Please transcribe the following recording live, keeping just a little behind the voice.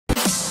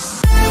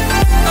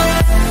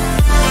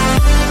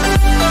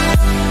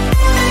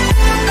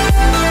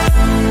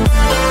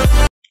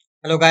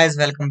Hello guys,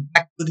 welcome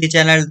back to the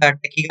channel The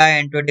Techie Guy,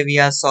 and today we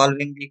are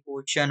solving the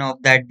question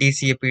of that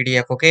DCA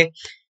PDF. Okay,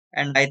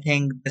 and I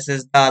think this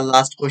is the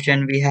last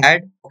question we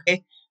had.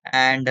 Okay,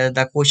 and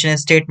the question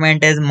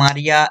statement is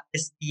Maria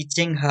is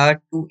teaching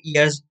her 2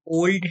 years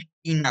old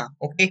Tina.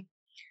 Okay,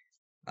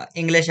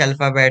 English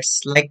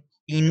alphabets, like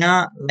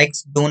Tina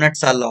likes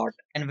donuts a lot,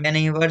 and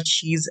whenever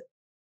she's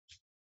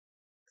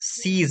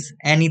sees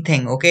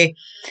anything, okay,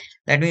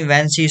 that means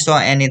when she saw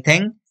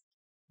anything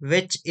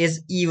which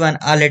is even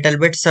a little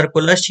bit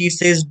circular, she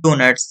says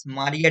donuts.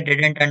 Maria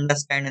didn't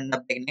understand in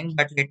the beginning,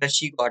 but later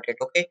she got it.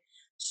 Okay,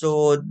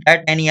 so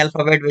that any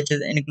alphabet which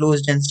is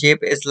enclosed in shape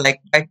is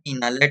like by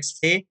Tina. Let's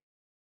say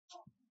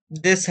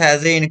this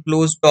has a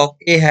enclosed of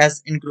A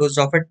has enclosed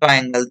of a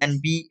triangle,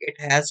 then B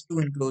it has two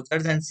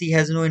enclosures, and C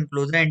has no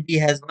enclosure, and D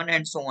has one,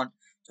 and so on.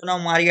 So now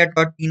Maria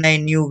taught Tina a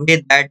new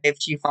way that if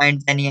she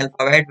finds any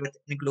alphabet with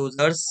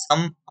enclosures,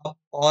 sum up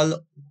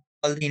all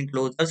the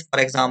enclosures. For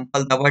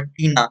example, the word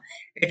Tina,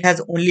 it has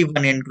only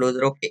one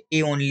enclosure. Okay,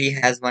 A only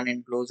has one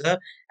enclosure,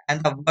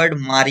 and the word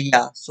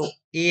Maria. So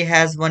A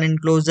has one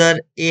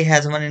enclosure, A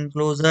has one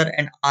enclosure,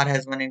 and R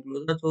has one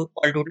enclosure. So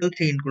all total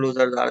three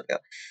enclosures are there.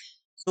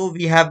 So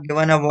we have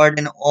given a word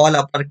in all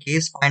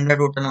uppercase. Find the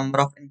total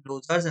number of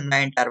enclosures in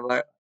the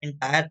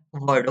entire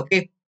word.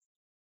 Okay.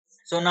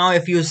 So now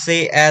if you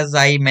say, as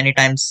I many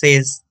times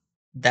says,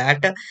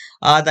 that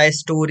the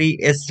story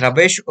is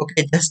rubbish.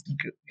 Okay, just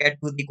get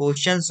to the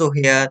question. So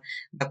here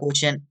the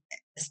question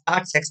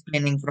starts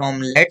explaining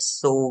from let's.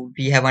 So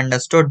we have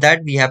understood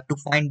that we have to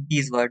find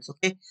these words.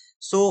 Okay,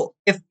 so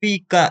if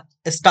we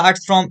start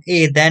from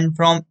A, then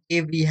from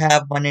A we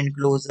have one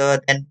enclosure,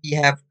 then we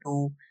have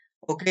two.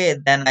 Okay,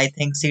 then I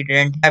think C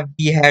didn't have,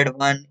 D had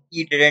one,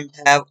 E didn't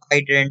have,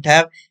 I didn't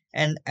have,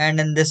 and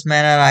in this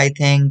manner I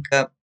think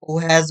O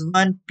has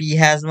one, P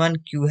has one,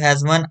 Q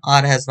has one,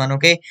 R has one.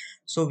 Okay,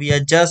 so we are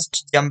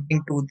just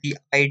jumping to the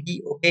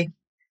ID. Okay,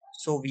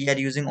 so we are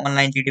using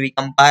online GDB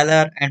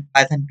compiler and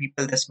Python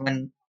people. This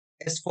one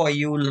is for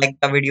you. Like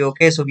the video.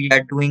 Okay, so we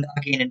are doing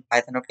again in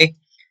Python. Okay,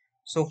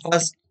 so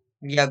first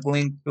we are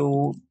going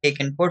to take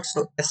input.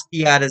 So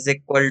str is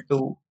equal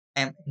to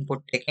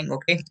input taking.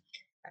 Okay,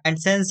 and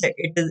since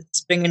it is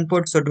string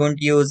input, so don't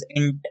use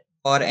int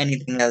or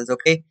anything else.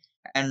 Okay,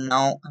 and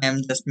now I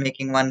am just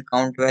making one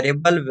count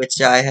variable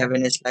which I have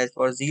initialized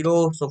for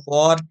 0. So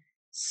for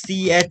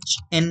ch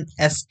in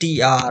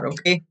str.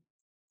 Okay,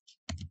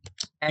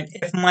 and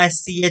if my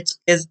ch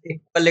is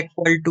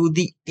equal to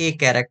the a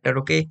character,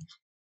 okay,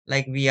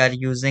 like we are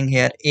using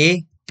here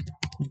a,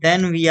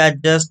 then we are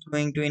just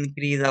going to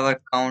increase our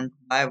count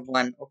by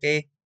 1.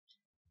 Okay,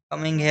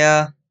 coming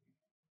here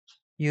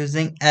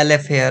using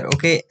lf here.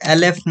 Okay,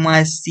 lf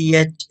my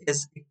ch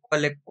is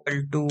equal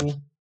to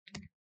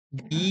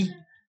b,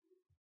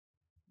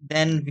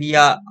 then we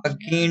are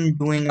again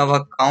doing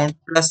our count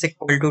plus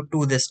equal to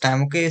 2 this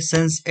time. Okay,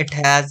 since it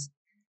has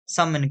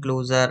some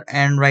enclosure,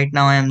 and right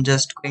now I am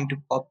just going to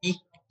copy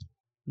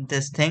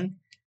this thing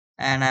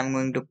and I'm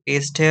going to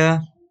paste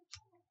here,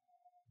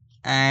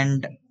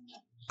 and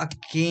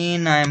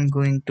again I am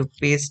going to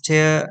paste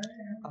here,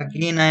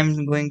 again I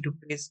am going to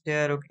paste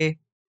here. Okay,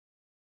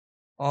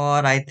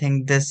 or I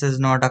think this is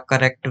not a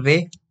correct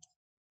way,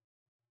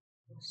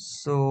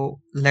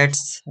 so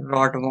let's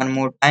write one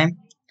more time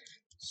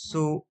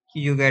so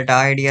you get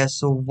idea.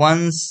 So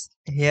once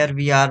here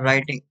we are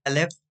writing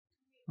lf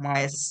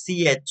my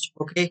ch,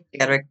 okay,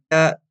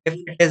 character, if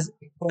it is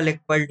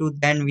equal to,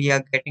 then we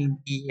are getting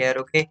d here.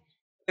 Okay,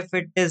 if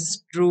it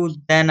is true,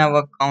 then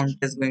our count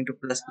is going to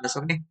plus plus.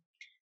 Okay,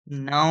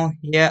 now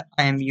here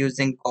I am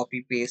using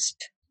copy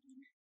paste,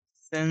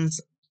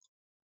 since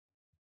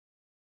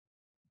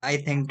I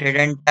think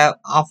didn't have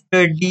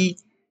after d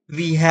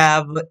we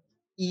have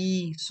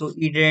e, so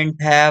e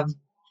didn't have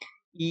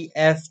E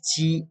F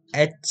G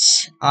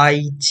H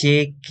I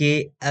J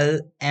K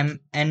L M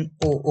N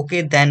O.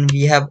 Okay, then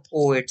we have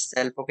O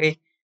itself. Okay,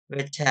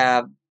 which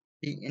have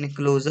the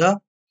enclosure,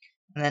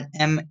 and then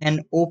M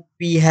N O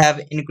P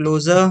have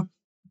enclosure.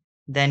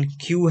 Then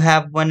Q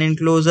have one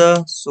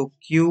enclosure. So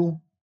Q.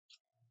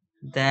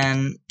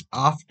 Then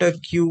after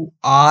Q,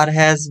 R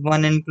has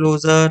one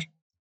enclosure,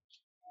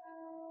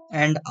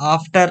 and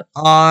after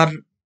R,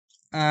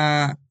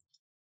 uh,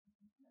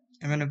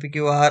 I'm gonna pick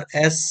you R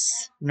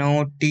S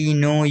no, T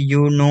no,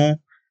 U no,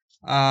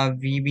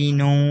 VB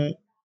no,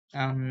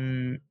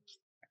 um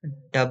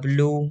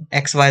W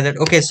X Y Z.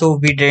 Okay, so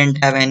we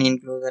didn't have any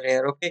enclosure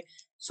here. Okay,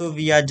 so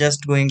we are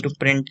just going to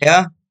print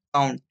here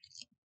count.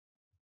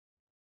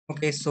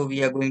 Okay, so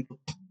we are going to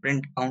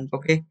print count.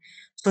 Okay,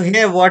 so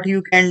here what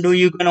you can do,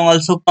 you can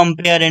also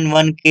compare in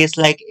one case,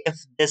 like if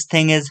this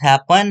thing is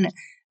happen,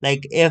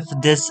 like if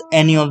this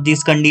any of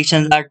these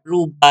conditions are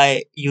true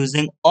by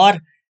using or,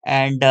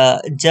 and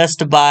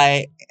just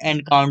by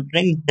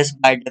encountering this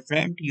by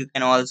different, you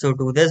can also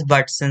do this,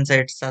 but since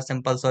it's a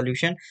simple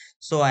solution,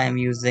 so I am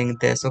using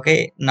this.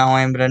 Okay, now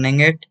I am running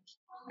it,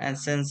 and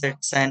since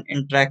it's an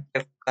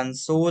interactive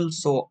console,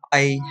 so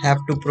I have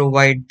to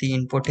provide the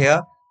input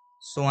here.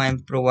 So I'm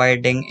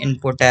providing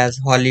input as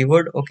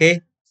Hollywood.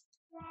 Okay,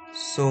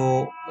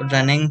 so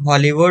running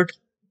Hollywood,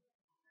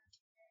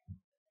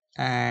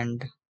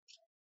 And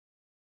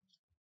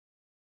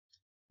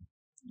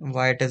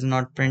why it is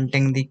not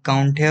printing the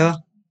count here?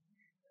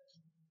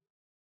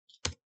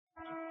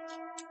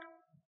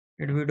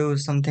 Did we do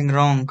something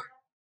wrong?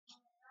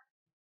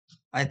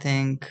 I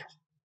think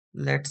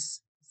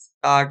let's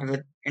start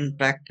with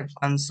interactive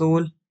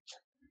console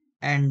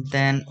and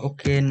then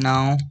okay,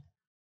 now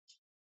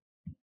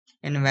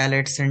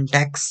invalid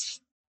syntax.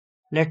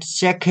 Let's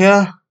check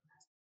here.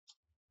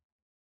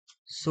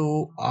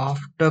 So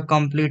after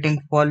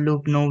completing for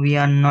loop, no, we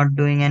are not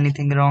doing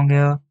anything wrong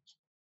here.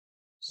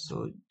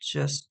 So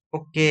just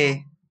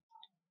okay.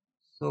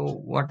 So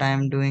what I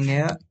am doing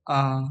here,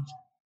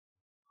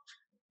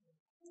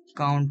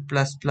 count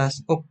plus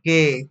plus.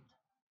 Okay.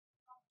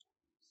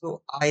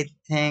 So I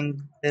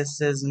think this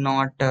is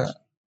not a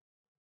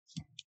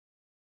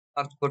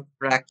good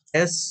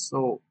practice.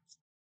 So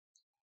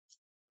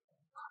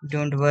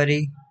don't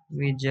worry.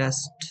 We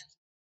just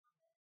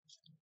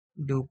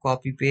do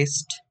copy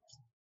paste.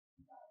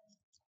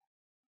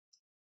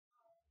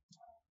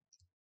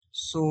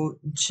 So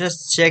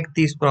just check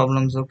these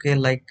problems. Okay.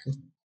 Like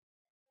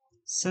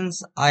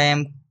since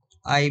I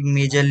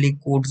majorly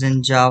codes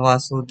in Java,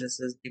 so this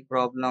is the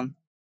problem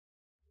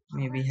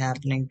maybe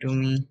happening to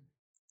me.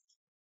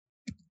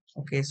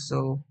 Okay,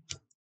 so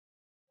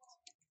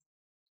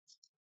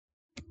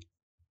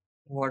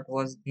what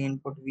was the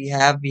input we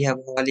have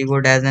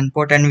Hollywood as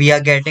input and we are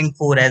getting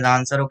 4 as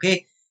answer.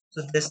 Okay,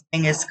 so this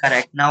thing is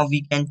correct. Now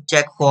we can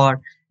check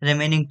for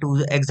remaining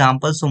two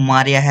examples. So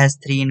Maria has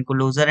 3 in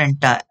closer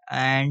and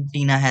and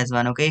Tina has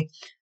 1. Okay,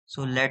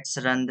 so let's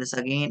run this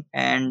again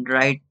and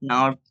right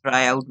now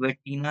try out with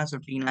Tina. So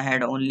Tina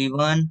had only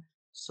 1,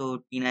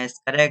 so Tina is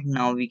correct.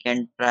 Now we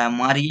can try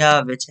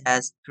Maria, which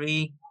has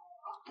 3,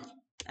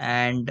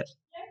 and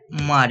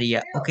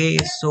Maria. Okay,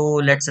 so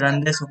let's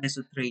run this. Okay,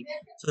 so 3.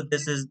 So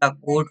this is the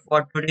code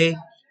for today.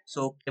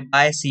 So okay,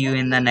 bye. See you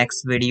in the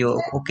next video.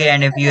 Okay,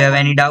 and if you have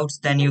any doubts,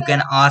 then you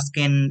can ask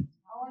in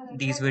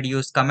these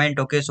videos. Comment.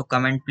 Okay, so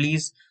comment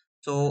please.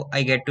 So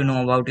I get to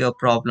know about your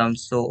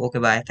problems. So okay,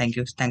 bye. Thank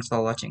you. Thanks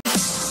for watching.